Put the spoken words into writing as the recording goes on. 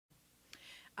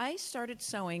I started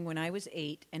sewing when I was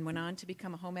 8 and went on to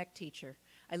become a home ec teacher.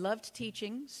 I loved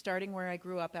teaching, starting where I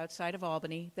grew up outside of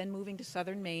Albany, then moving to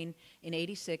southern Maine in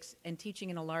 '86 and teaching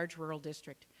in a large rural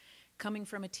district. Coming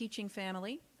from a teaching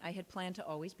family, I had planned to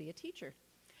always be a teacher.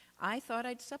 I thought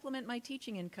I'd supplement my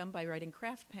teaching income by writing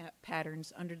craft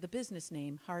patterns under the business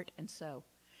name Heart and Sew.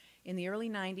 In the early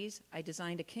 90s, I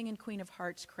designed a King and Queen of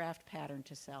Hearts craft pattern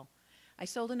to sell. I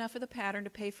sold enough of the pattern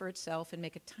to pay for itself and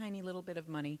make a tiny little bit of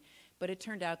money, but it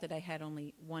turned out that I had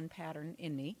only one pattern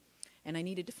in me, and I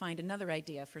needed to find another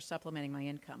idea for supplementing my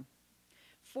income.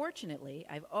 Fortunately,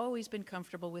 I've always been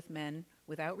comfortable with men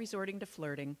without resorting to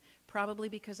flirting, probably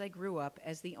because I grew up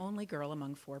as the only girl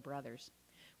among 4 brothers.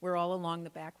 We're all along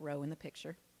the back row in the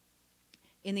picture.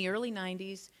 In the early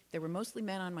 90s, there were mostly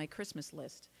men on my Christmas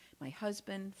list. My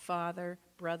husband, father,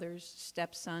 brothers,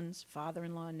 stepsons,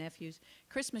 father-in-law, nephews.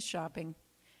 Christmas shopping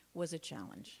was a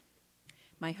challenge.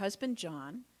 My husband,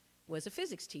 John, was a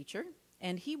physics teacher,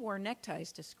 and he wore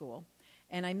neckties to school,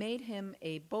 and I made him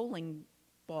a bowling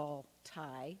ball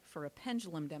tie for a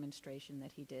pendulum demonstration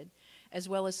that he did, as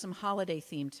well as some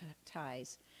holiday-themed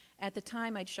ties. At the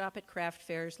time, I'd shop at craft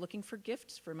fairs looking for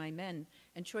gifts for my men,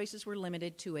 and choices were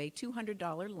limited to a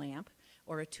 $200 lamp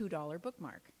or a $2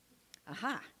 bookmark.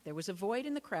 Aha, there was a void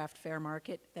in the craft fair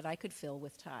market that I could fill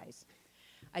with ties.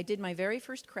 I did my very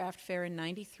first craft fair in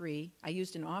 '93. I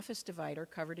used an office divider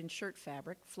covered in shirt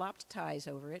fabric, flopped ties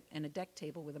over it, and a deck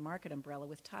table with a market umbrella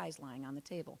with ties lying on the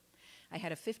table. I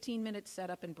had a 15-minute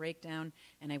setup and breakdown,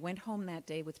 and I went home that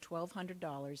day with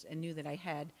 $1,200 and knew that I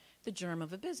had the germ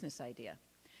of a business idea.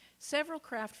 Several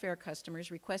craft fair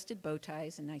customers requested bow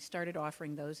ties, and I started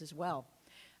offering those as well.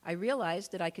 I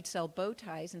realized that I could sell bow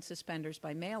ties and suspenders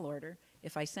by mail order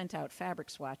if I sent out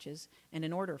fabric swatches and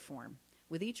an order form.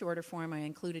 With each order form, I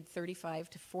included 35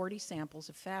 to 40 samples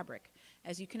of fabric.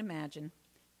 As you can imagine,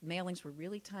 mailings were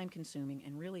really time-consuming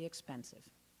and really expensive.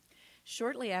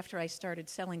 Shortly after I started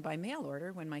selling by mail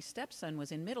order, when my stepson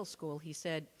was in middle school, he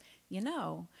said, "You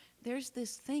know, there's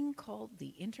this thing called the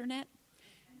internet.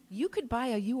 You could buy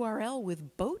a URL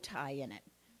with bow tie in it."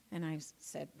 And I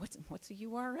said, what's a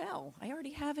URL? I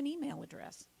already have an email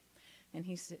address. And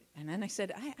then I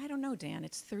said, I don't know, Dan,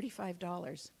 it's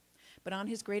 $35. But on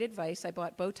his great advice, I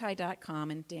bought bowtie.com,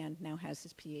 and Dan now has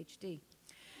his PhD.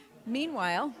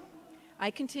 Meanwhile, I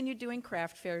continued doing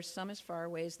craft fairs, some as far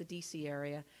away as the DC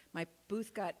area. My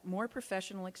booth got more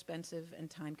professional, expensive, and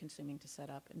time-consuming to set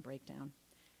up and break down.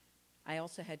 I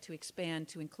also had to expand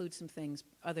to include some things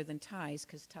other than ties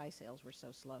because tie sales were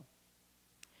so slow.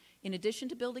 In addition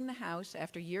to building the house,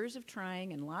 after years of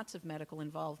trying and lots of medical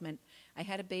involvement, I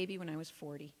had a baby when I was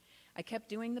 40. I kept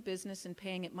doing the business and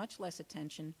paying it much less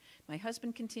attention. My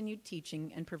husband continued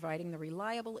teaching and providing the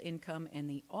reliable income and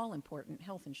the all-important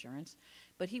health insurance,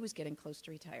 but he was getting close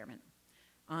to retirement.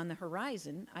 On the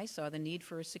horizon, I saw the need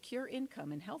for a secure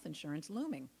income and health insurance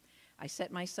looming. I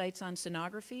set my sights on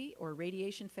sonography or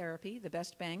radiation therapy, the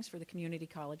best bangs for the community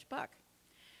college buck.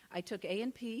 I took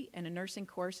A&P and a nursing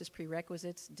course as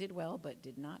prerequisites, did well, but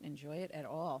did not enjoy it at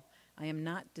all. I am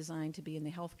not designed to be in the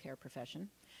healthcare profession.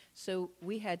 So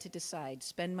we had to decide,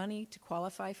 spend money to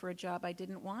qualify for a job I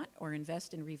didn't want or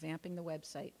invest in revamping the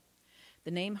website.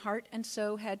 The name Heart and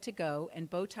Sew had to go, and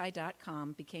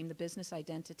bowtie.com became the business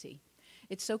identity.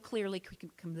 It so clearly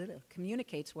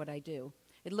communicates what I do.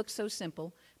 It looks so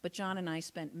simple, but John and I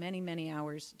spent many, many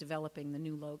hours developing the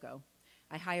new logo.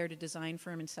 I hired a design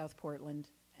firm in South Portland,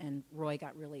 and Roy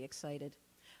got really excited.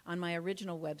 On my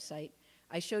original website,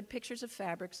 I showed pictures of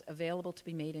fabrics available to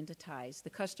be made into ties.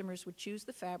 The customers would choose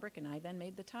the fabric, and I then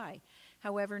made the tie.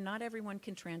 However, not everyone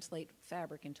can translate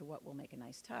fabric into what will make a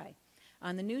nice tie.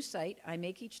 On the new site, I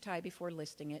make each tie before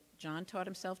listing it. John taught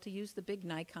himself to use the big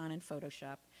Nikon and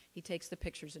Photoshop. He takes the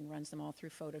pictures and runs them all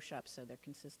through Photoshop so they're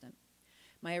consistent.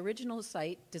 My original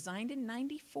site, designed in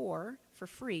 '94 for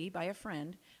free by a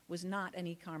friend, was not an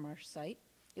e-commerce site.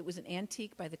 It was an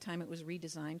antique by the time it was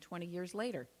redesigned 20 years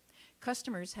later.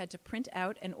 Customers had to print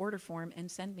out an order form and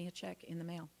send me a check in the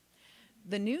mail.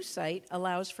 The new site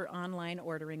allows for online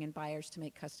ordering and buyers to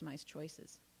make customized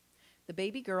choices. The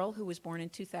baby girl, who was born in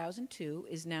 2002,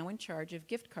 is now in charge of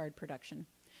gift card production.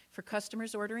 For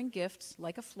customers ordering gifts,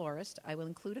 like a florist, I will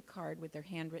include a card with their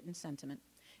handwritten sentiment.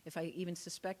 If I even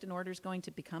suspect an order is going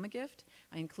to become a gift,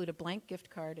 I include a blank gift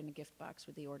card and a gift box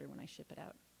with the order when I ship it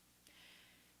out.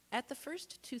 At the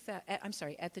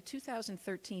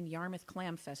 2013 Yarmouth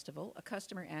Clam Festival, a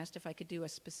customer asked if I could do a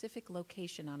specific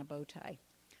location on a bow tie.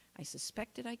 I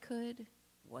suspected I could,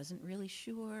 wasn't really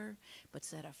sure, but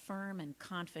said a firm and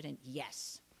confident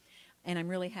yes. And I'm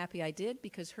really happy I did,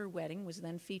 because her wedding was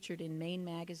then featured in Maine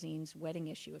Magazine's wedding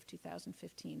issue of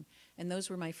 2015, and those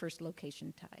were my first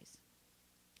location ties.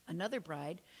 Another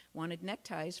bride wanted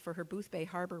neckties for her Boothbay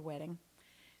Harbor wedding.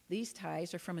 These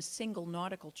ties are from a single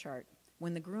nautical chart.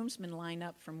 When the groomsmen line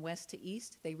up from west to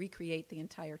east, they recreate the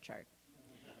entire chart.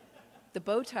 The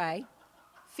bow tie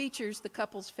features the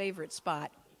couple's favorite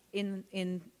spot in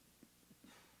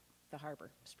the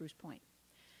harbor, Spruce Point.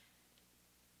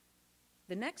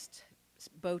 The next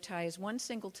bow tie is one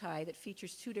single tie that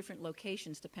features two different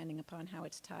locations depending upon how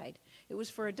it's tied. It was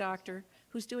for a doctor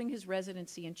who's doing his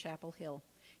residency in Chapel Hill.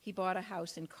 He bought a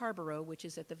house in Carborough, which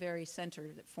is at the very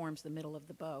center that forms the middle of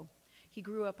the bow. He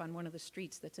grew up on one of the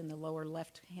streets that's in the lower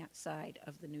left side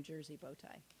of the New Jersey bow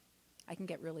tie. I can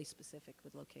get really specific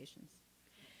with locations.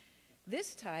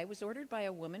 This tie was ordered by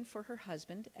a woman for her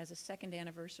husband as a second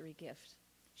anniversary gift.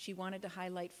 She wanted to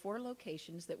highlight 4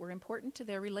 locations that were important to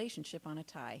their relationship on a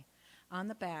tie. On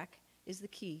the back is the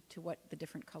key to what the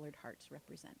different colored hearts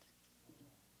represent.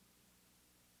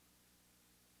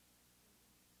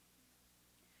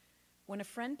 When a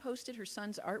friend posted her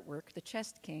son's artwork, the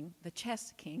Chess King,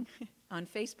 on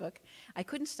Facebook, I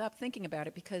couldn't stop thinking about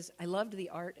it because I loved the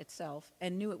art itself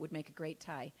and knew it would make a great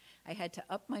tie. I had to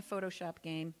up my Photoshop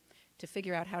game to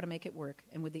figure out how to make it work,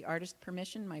 and with the artist's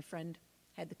permission, my friend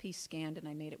had the piece scanned and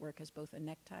I made it work as both a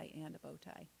necktie and a bow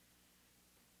tie.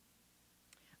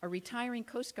 A retiring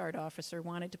Coast Guard officer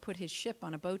wanted to put his ship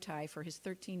on a bow tie for his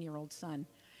 13-year-old son.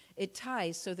 It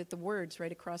ties so that the words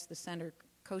right across the center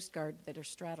Coast Guard that are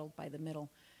straddled by the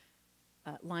middle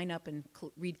line up and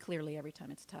read clearly every time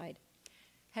it's tied.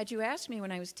 Had you asked me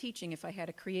when I was teaching if I had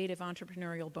a creative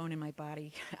entrepreneurial bone in my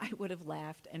body, I would have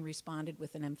laughed and responded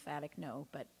with an emphatic no,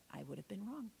 but I would have been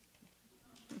wrong.